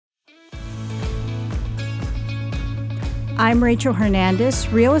I'm Rachel Hernandez,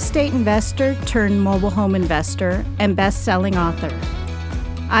 real estate investor turned mobile home investor and best-selling author.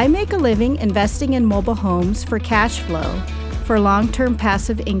 I make a living investing in mobile homes for cash flow for long-term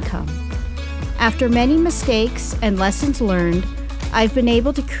passive income. After many mistakes and lessons learned, I've been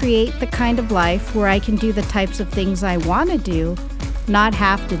able to create the kind of life where I can do the types of things I want to do, not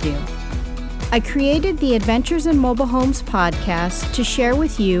have to do. I created the Adventures in Mobile Homes podcast to share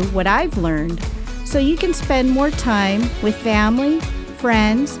with you what I've learned so you can spend more time with family,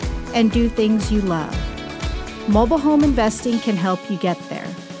 friends, and do things you love. Mobile home investing can help you get there.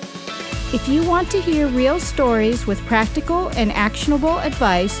 If you want to hear real stories with practical and actionable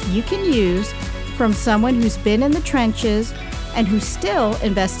advice you can use from someone who's been in the trenches and who's still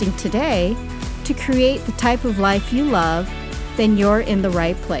investing today to create the type of life you love, then you're in the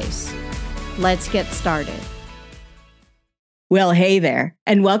right place. Let's get started. Well, hey there,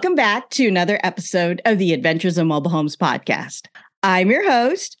 and welcome back to another episode of the Adventures in Mobile Homes podcast. I'm your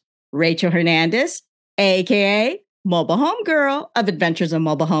host, Rachel Hernandez, aka Mobile Home Girl of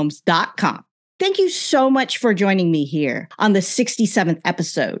adventuresinmobilehomes.com. Thank you so much for joining me here on the 67th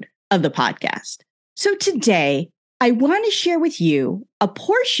episode of the podcast. So today, I want to share with you a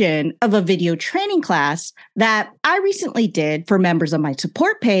portion of a video training class that I recently did for members of my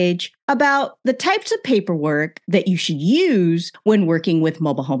support page about the types of paperwork that you should use when working with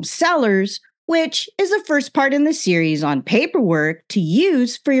mobile home sellers, which is the first part in the series on paperwork to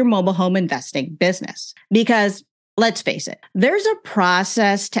use for your mobile home investing business. Because let's face it, there's a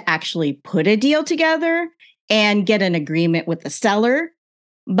process to actually put a deal together and get an agreement with the seller.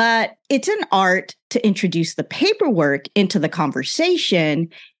 But it's an art to introduce the paperwork into the conversation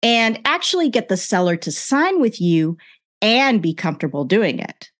and actually get the seller to sign with you and be comfortable doing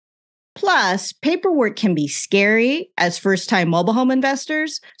it. Plus, paperwork can be scary as first-time mobile home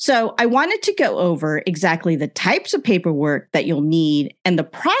investors. So I wanted to go over exactly the types of paperwork that you'll need and the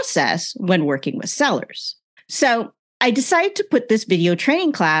process when working with sellers. So I decided to put this video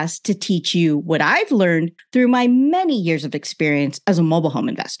training class to teach you what I've learned through my many years of experience as a mobile home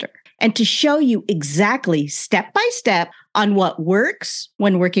investor and to show you exactly step by step on what works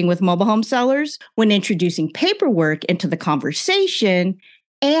when working with mobile home sellers, when introducing paperwork into the conversation,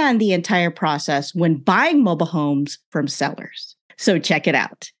 and the entire process when buying mobile homes from sellers. So check it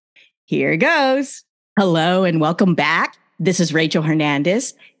out. Here goes. Hello and welcome back. This is Rachel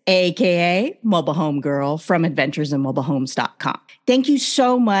Hernandez, aka Mobile Home Girl from adventuresinmobilehomes.com. Thank you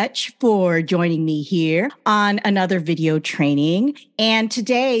so much for joining me here on another video training. And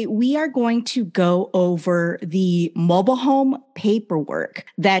today we are going to go over the mobile home paperwork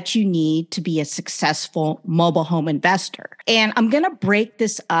that you need to be a successful mobile home investor. And I'm going to break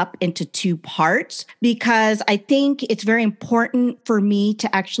this up into two parts because I think it's very important for me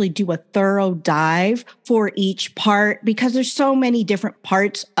to actually do a thorough dive for each part because there's so many different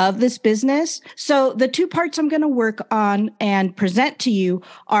parts of this business. So the two parts I'm going to work on and present to you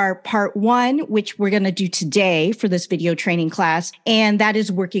are part one, which we're going to do today for this video training class. And that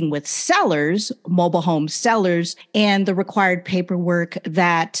is working with sellers, mobile home sellers, and the required paperwork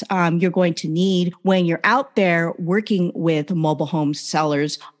that you're going to need when you're out there working with mobile home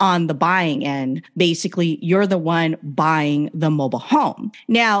sellers on the buying end. Basically, you're the one buying the mobile home.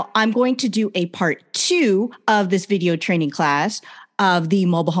 Now, I'm going to do a part two of this video training class of the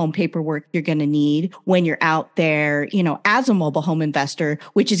mobile home paperwork you're going to need when you're out there, as a mobile home investor,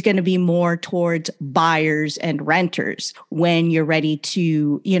 which is going to be more towards buyers and renters when you're ready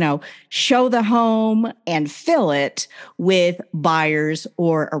to, show the home and fill it with buyers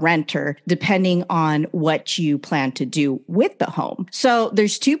or a renter, depending on what you plan to do with the home. So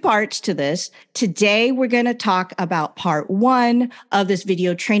there's two parts to this. Today, we're going to talk about part one of this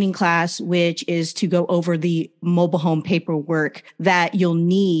video training class, which is to go over the mobile home paperwork that you'll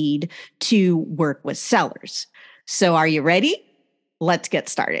need to work with sellers. So are you ready? Let's get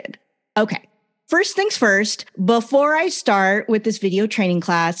started. Okay. First things first, before I start with this video training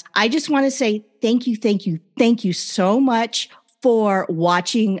class, I just want to say thank you so much for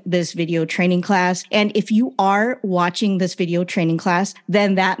watching this video training class. And if you are watching this video training class,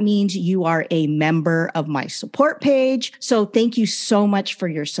 then that means you are a member of my support page. So thank you so much for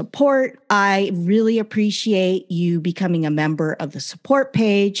your support. I really appreciate you becoming a member of the support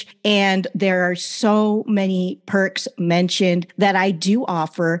page. And there are so many perks mentioned that I do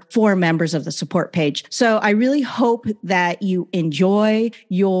offer for members of the support page. So I really hope that you enjoy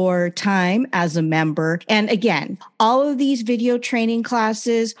your time as a member. And again, all of these video training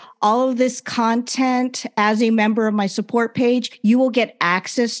classes all of this content as a member of my support page, you will get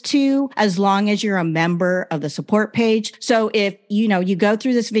access to as long as you're a member of the support page. So if, you go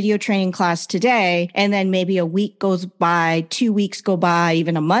through this video training class today, and then maybe a week goes by, 2 weeks go by,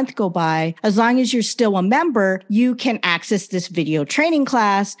 even a month go by, as long as you're still a member, you can access this video training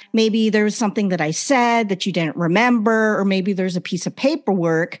class. Maybe there was something that I said that you didn't remember, or maybe there's a piece of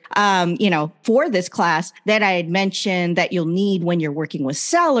paperwork, for this class that I had mentioned that you'll need when you're working with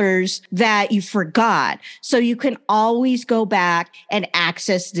sellers that you forgot. So you can always go back and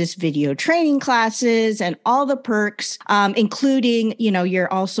access this video training classes and all the perks, including,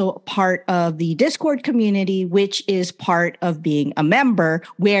 you're also part of the Discord community, which is part of being a member,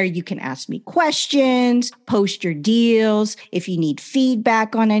 where you can ask me questions, post your deals. If you need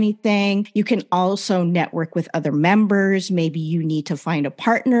feedback on anything, you can also network with other members. Maybe you need to find a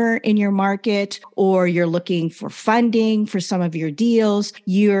partner in your market, or you're looking for funding for some of your deals.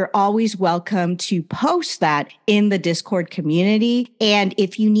 You're always welcome to post that in the Discord community. And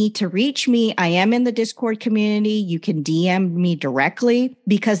if you need to reach me, I am in the Discord community. You can DM me directly,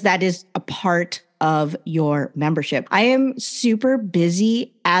 because that is a part of your membership. I am super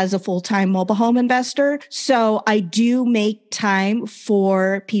busy as a full-time mobile home investor, so I do make time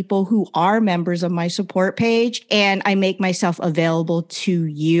for people who are members of my support page, and I make myself available to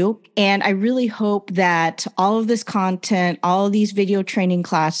you. And I really hope that all of this content, all of these video training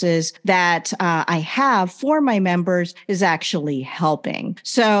classes that I have for my members is actually helping.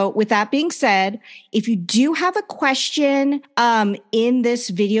 So with that being said, if you do have a question in this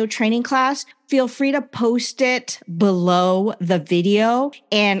video training class, feel free to post it below the video,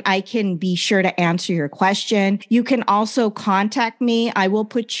 and I can be sure to answer your question. You can also contact me. I will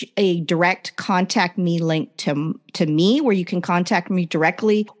put a direct contact me link to me, where you can contact me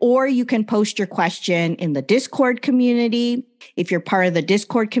directly, or you can post your question in the Discord community if you're part of the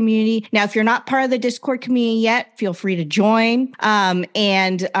Discord community. Now, if you're not part of the Discord community yet, feel free to join.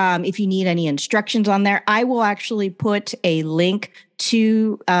 If you need any instructions on there, I will actually put a link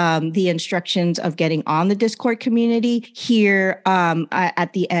to the instructions of getting on the Discord community here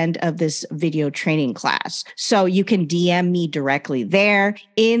at the end of this video training class. So you can DM me directly there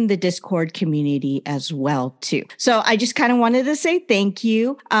in the Discord community as well, too. So I just kind of wanted to say thank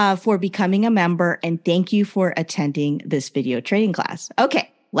you for becoming a member, and thank you for attending this video training class.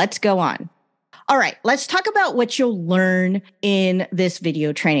 Okay, let's go on. All right, let's talk about what you'll learn in this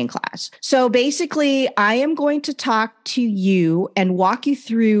video training class. So basically, I am going to talk to you and walk you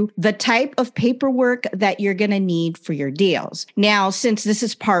through the type of paperwork that you're going to need for your deals. Now, since this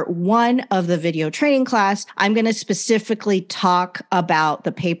is part one of the video training class, I'm going to specifically talk about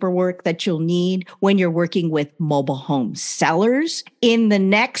the paperwork that you'll need when you're working with mobile home sellers. In the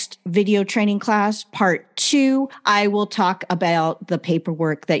next video training class, part two, I will talk about the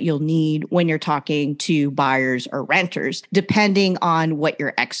paperwork that you'll need when you're talking to buyers or renters, depending on what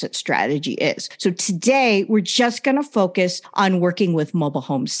your exit strategy is. So today, we're just going to focus on working with mobile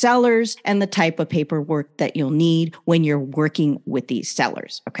home sellers and the type of paperwork that you'll need when you're working with these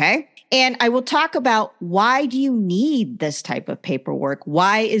sellers, okay? And I will talk about, why do you need this type of paperwork?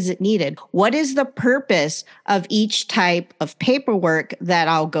 Why is it needed? What is the purpose of each type of paperwork that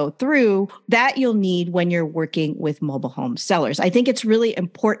I'll go through that you'll need when you're working with mobile home sellers? I think it's really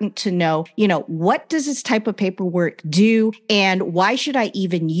important to know, what does this type of paperwork do, and why should I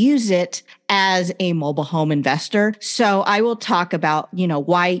even use it as a mobile home investor? So I will talk about,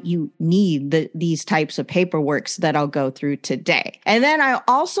 why you need these types of paperworks that I'll go through today. And then I'll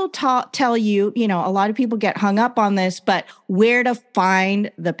also tell you, a lot of people get hung up on this, but where to find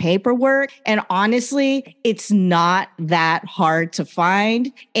the paperwork. And honestly, it's not that hard to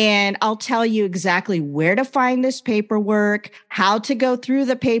find. And I'll tell you exactly where to find this paperwork, how to go through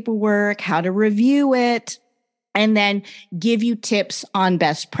the paperwork, how to review it, and then give you tips on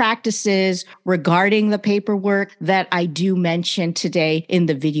best practices regarding the paperwork that I do mention today in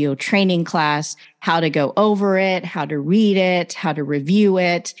the video training class, how to go over it, how to read it, how to review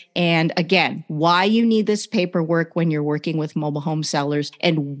it, and again, why you need this paperwork when you're working with mobile home sellers,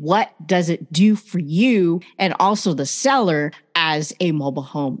 and what does it do for you and also the seller as a mobile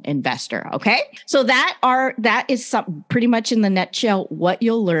home investor. Okay. So that is pretty much in the nutshell what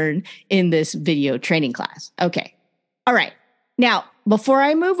you'll learn in this video training class. Okay. All right. Now, before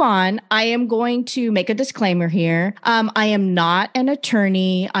I move on, I am going to make a disclaimer here. I am not an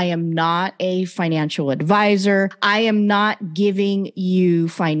attorney. I am not a financial advisor. I am not giving you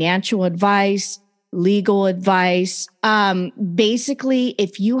financial advice, legal advice, Basically,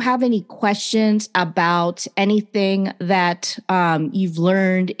 if you have any questions about anything that you've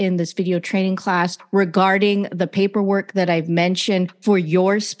learned in this video training class regarding the paperwork that I've mentioned for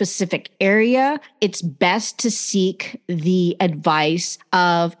your specific area, it's best to seek the advice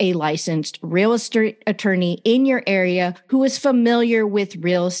of a licensed real estate attorney in your area who is familiar with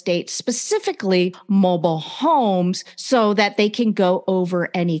real estate, specifically mobile homes, so that they can go over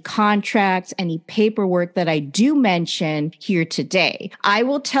any contracts, any paperwork that I do mention here today. I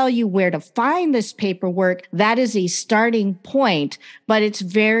will tell you where to find this paperwork. That is a starting point, but it's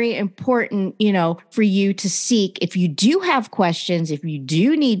very important, for you to seek, if you do have questions, if you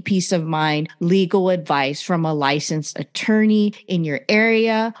do need peace of mind, legal advice from a licensed attorney in your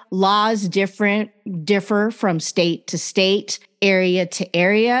area. Laws differ from state to state, area to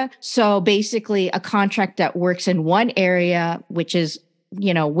area. So basically, a contract that works in one area, which is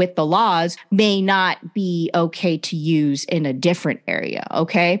with the laws, may not be okay to use in a different area.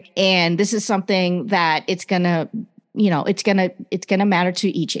 Okay. And this is something that it's going to matter to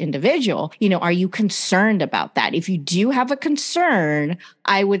each individual. Are you concerned about that? If you do have a concern,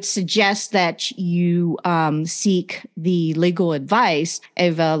 I would suggest that you seek the legal advice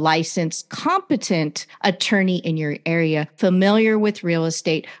of a licensed, competent attorney in your area, familiar with real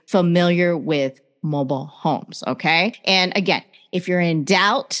estate, familiar with mobile homes. Okay. And again, if you're in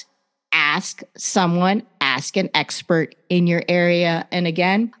doubt, ask an expert in your area. And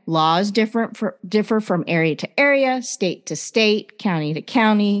again, laws differ from area to area, state to state, county to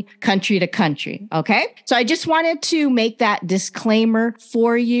county, country to country. Okay. So I just wanted to make that disclaimer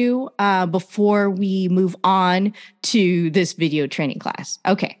for you before we move on to this video training class.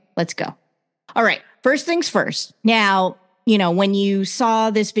 Okay, let's go. All right. First things first. Now, when you saw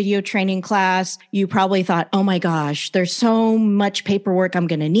this video training class, you probably thought, oh my gosh, there's so much paperwork I'm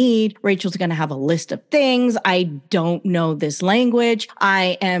going to need. Rachel's going to have a list of things. I don't know this language.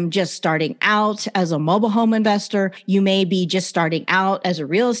 I am just starting out as a mobile home investor. You may be just starting out as a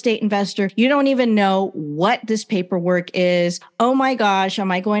real estate investor. You don't even know what this paperwork is. Oh my gosh,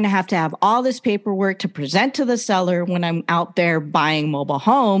 am I going to have all this paperwork to present to the seller when I'm out there buying mobile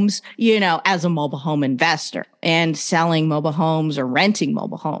homes, as a mobile home investor and selling mobile homes or renting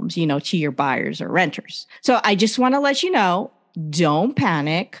mobile homes, to your buyers or renters. So I just want to let you know, don't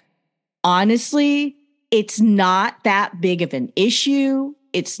panic. Honestly, it's not that big of an issue.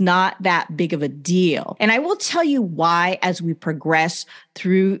 It's not that big of a deal. And I will tell you why as we progress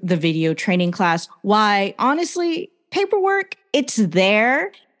through the video training class, why honestly, paperwork, it's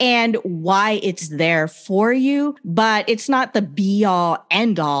there. And why it's there for you, but it's not the be all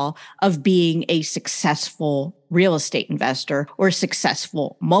end all of being a successful real estate investor or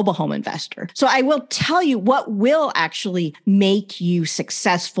successful mobile home investor. So I will tell you what will actually make you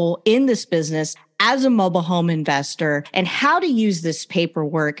successful in this business as a mobile home investor and how to use this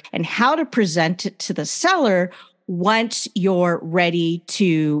paperwork and how to present it to the seller once you're ready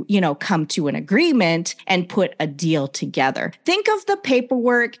to, come to an agreement and put a deal together. Think of the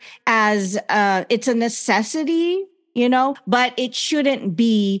paperwork as it's a necessity, but it shouldn't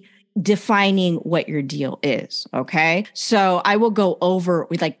be defining what your deal is. Okay. So I will go over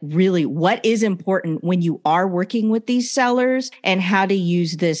with really what is important when you are working with these sellers and how to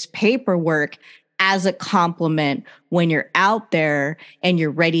use this paperwork as a complement when you're out there and you're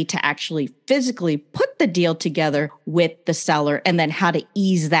ready to actually physically put the deal together with the seller, and then how to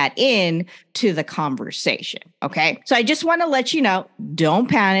ease that in to the conversation. Okay. So I just want to let you know, don't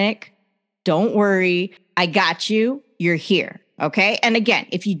panic. Don't worry. I got you. You're here. Okay. And again,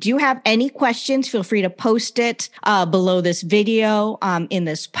 if you do have any questions, feel free to post it below this video in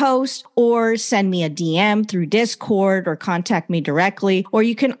this post, or send me a DM through Discord or contact me directly. Or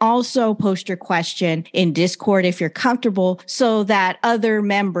you can also post your question in Discord if you're comfortable, so that other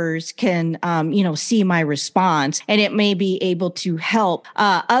members can, see my response, and it may be able to help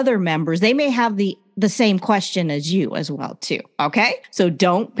other members. They may have the same question as you as well too. Okay. So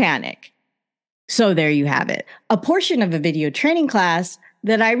don't panic. So there you have it. A portion of a video training class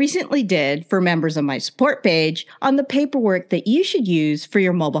that I recently did for members of my support page on the paperwork that you should use for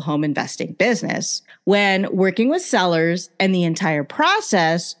your mobile home investing business when working with sellers, and the entire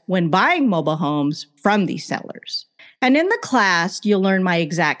process when buying mobile homes from these sellers. And in the class, you'll learn my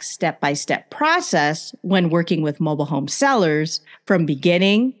exact step-by-step process when working with mobile home sellers from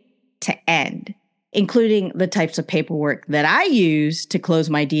beginning to end, including the types of paperwork that I use to close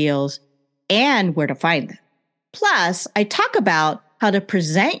my deals and where to find them. Plus, I talk about how to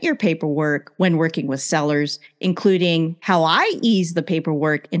present your paperwork when working with sellers, including how I ease the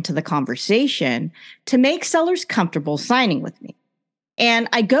paperwork into the conversation to make sellers comfortable signing with me. And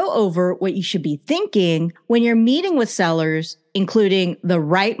I go over what you should be thinking when you're meeting with sellers, including the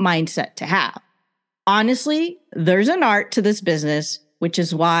right mindset to have. Honestly, there's an art to this business, which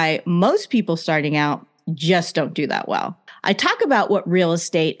is why most people starting out just don't do that well. I talk about what real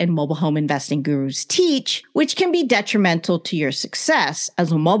estate and mobile home investing gurus teach, which can be detrimental to your success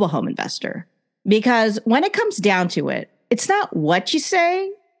as a mobile home investor. Because when it comes down to it, it's not what you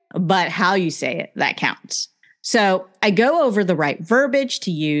say, but how you say it that counts. So I go over the right verbiage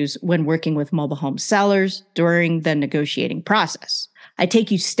to use when working with mobile home sellers during the negotiating process. I take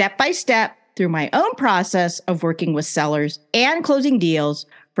you step by step through my own process of working with sellers and closing deals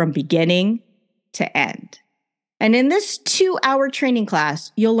from beginning to end. And in this 2-hour training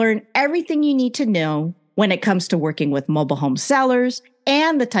class, you'll learn everything you need to know when it comes to working with mobile home sellers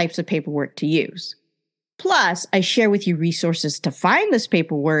and the types of paperwork to use. Plus, I share with you resources to find this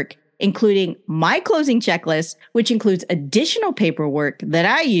paperwork, including my closing checklist, which includes additional paperwork that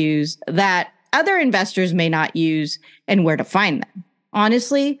I use that other investors may not use, and where to find them.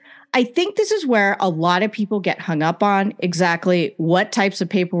 Honestly, I think this is where a lot of people get hung up on exactly what types of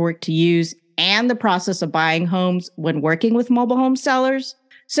paperwork to use and the process of buying homes when working with mobile home sellers.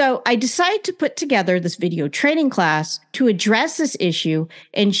 So I decided to put together this video training class to address this issue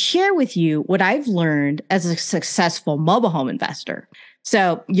and share with you what I've learned as a successful mobile home investor.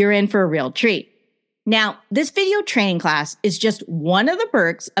 So you're in for a real treat. Now, this video training class is just one of the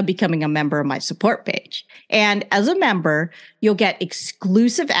perks of becoming a member of my support page. And as a member, you'll get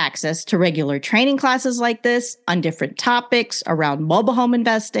exclusive access to regular training classes like this on different topics around mobile home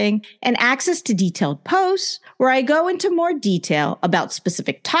investing and access to detailed posts where I go into more detail about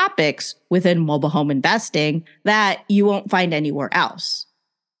specific topics within mobile home investing that you won't find anywhere else.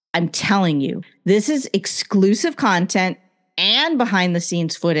 I'm telling you, this is exclusive content and behind the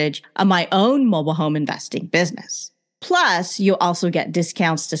scenes footage of my own mobile home investing business. Plus, you'll also get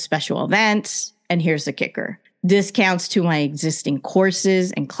discounts to special events. And here's the kicker: discounts to my existing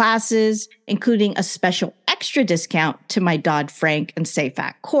courses and classes, including a special extra discount to my Dodd-Frank and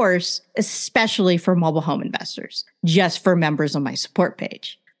SAFE course, especially for mobile home investors, just for members on my support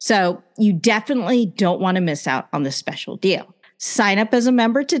page. So you definitely don't want to miss out on this special deal. Sign up as a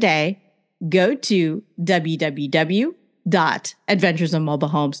member today. Go to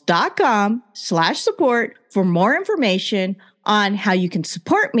www.adventuresofmobilehomes.com/support for more information on how you can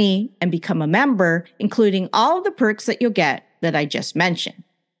support me and become a member, including all of the perks that you'll get that I just mentioned.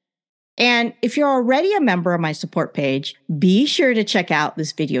 And if you're already a member of my support page, be sure to check out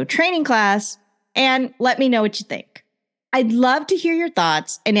this video training class and let me know what you think. I'd love to hear your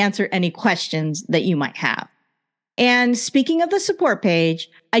thoughts and answer any questions that you might have. And speaking of the support page,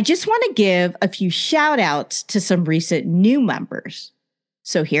 I just want to give a few shout outs to some recent new members.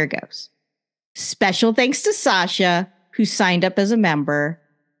 So here goes. Special thanks to Sasha, who signed up as a member.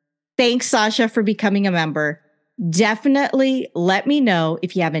 Thanks, Sasha, for becoming a member. Definitely let me know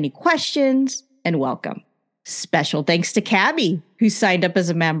if you have any questions, and welcome. Special thanks to Cabby, who signed up as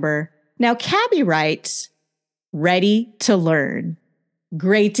a member. Now, Cabby writes, "Ready to learn."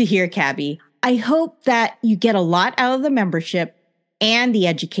 Great to hear, Cabby. I hope that you get a lot out of the membership and the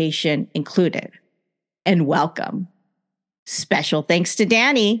education included. And welcome. Special thanks to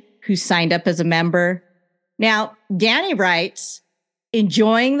Danny, who signed up as a member. Now, Danny writes,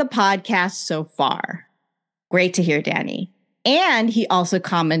 "Enjoying the podcast so far." Great to hear, Danny. And he also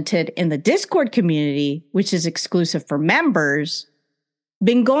commented in the Discord community, which is exclusive for members,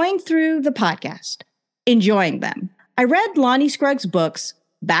 "Been going through the podcast, enjoying them. I read Lonnie Scruggs' books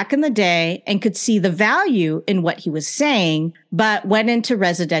back in the day and could see the value in what he was saying, but went into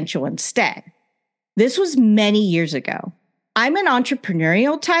residential instead. This was many years ago. I'm an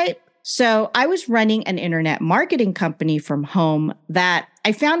entrepreneurial type, so I was running an internet marketing company from home that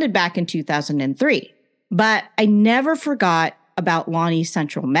I founded back in 2003. But I never forgot about Lonnie's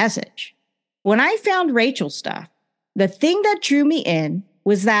central message. When I found Rachel's stuff, the thing that drew me in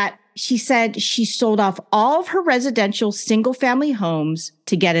was that she said she sold off all of her residential single-family homes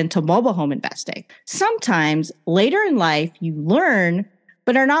to get into mobile home investing. Sometimes later in life, you learn,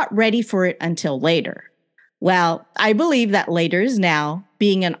 but are not ready for it until later. Well, I believe that later is now,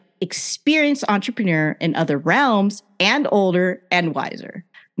 being an experienced entrepreneur in other realms and older and wiser.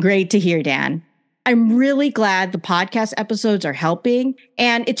 Great to hear, Dan. I'm really glad the podcast episodes are helping,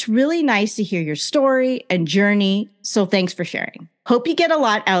 and it's really nice to hear your story and journey, so thanks for sharing. Hope you get a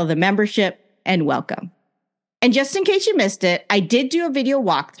lot out of the membership, and welcome. And just in case you missed it, I did do a video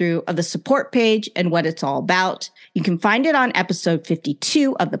walkthrough of the support page and what it's all about. You can find it on episode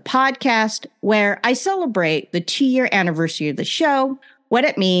 52 of the podcast, where I celebrate the 2-year anniversary of the show, what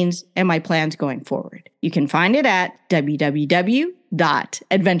it means, and my plans going forward. You can find it at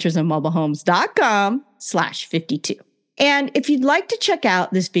www.adventuresinmobilehomes.com/52. And if you'd like to check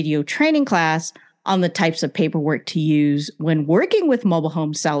out this video training class on the types of paperwork to use when working with mobile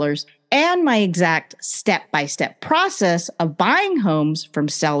home sellers and my exact step-by-step process of buying homes from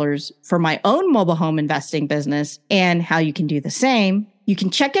sellers for my own mobile home investing business and how you can do the same, you can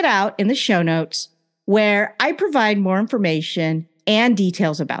check it out in the show notes where I provide more information and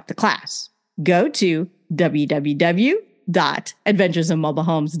details about the class. Go to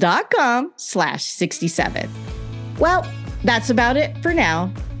www.adventuresinmobilehomes.com/67. Well, that's about it for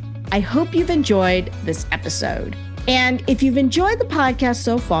now. I hope you've enjoyed this episode. And if you've enjoyed the podcast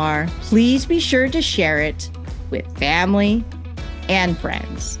so far, please be sure to share it with family and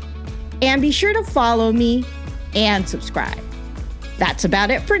friends. And be sure to follow me and subscribe. That's about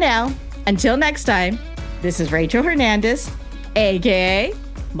it for now. Until next time, this is Rachel Hernandez, aka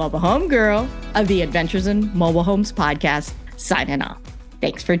Mobile Home Girl of the Adventures in Mobile Homes podcast, signing off.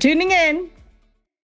 Thanks for tuning in.